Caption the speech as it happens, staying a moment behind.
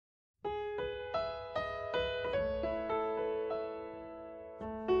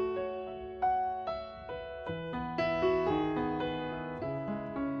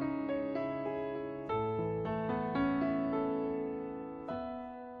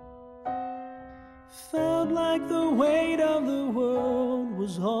Felt like the weight of the world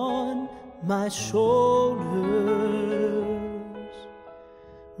was on my shoulders.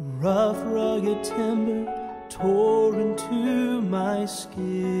 Rough, rugged timber tore into my skin.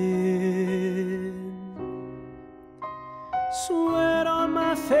 Sweat on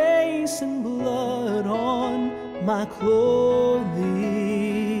my face and blood on my clothing.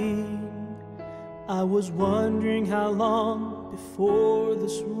 I was wondering how long before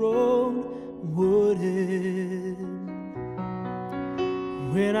this road would end.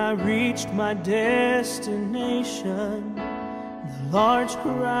 When I reached my destination, the large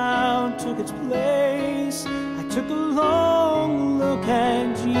crowd took its place. I took a long look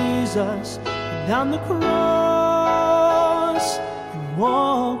at Jesus down the cross and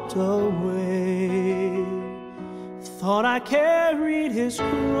walked away. Thought I carried his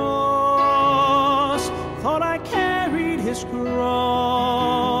cross, thought I carried his cross,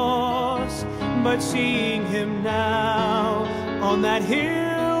 but seeing him now on that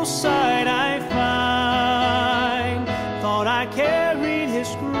hillside I find. Thought I carried his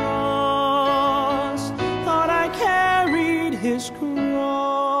cross, thought I carried his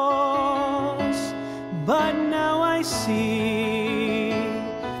cross, but now I see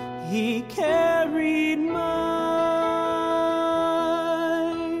he carried mine.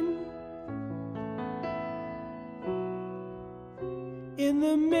 In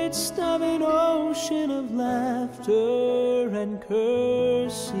the midst of an ocean of laughter and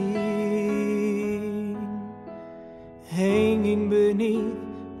cursing, hanging beneath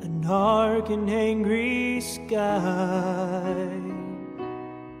a dark and angry sky,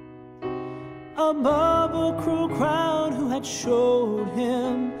 above a cruel crowd who had showed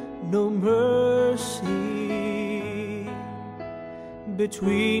him no mercy,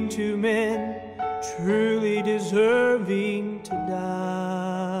 between two men truly deserving to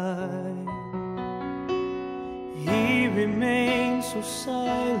die, he remained so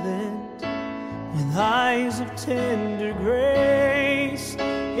silent, with eyes of tender grace,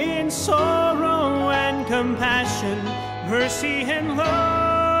 in sorrow and compassion, mercy and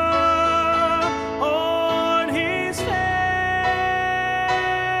love on his face.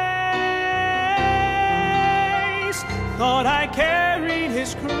 Thought I carried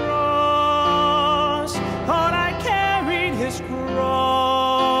his cross, thought I carried his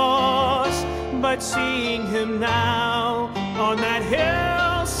cross, but seeing him now on that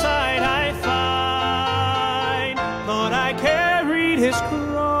hillside I find. Thought I carried his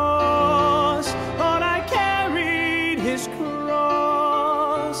cross, thought I carried his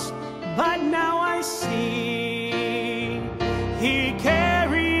cross, but now I see he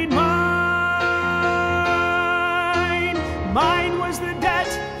carried mine. Mine was the debt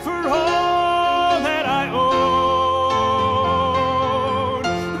for all that I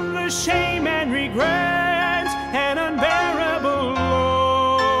own, the shame and regret and unbearable load.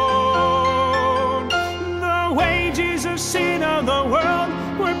 The wages of sin of the world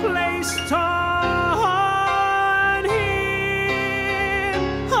were placed on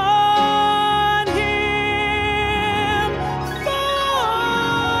him, on him. Thought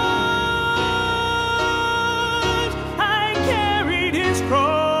I carried his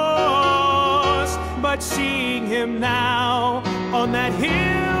cross, but seeing him now on that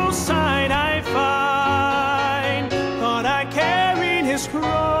hillside I find. Thought I carried his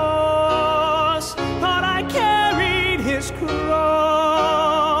cross, thought I carried his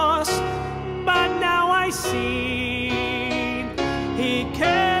cross, but now I see he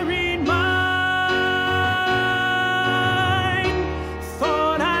carried mine.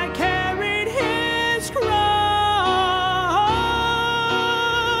 Thought I carried his cross,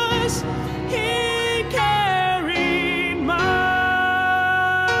 he carried mine.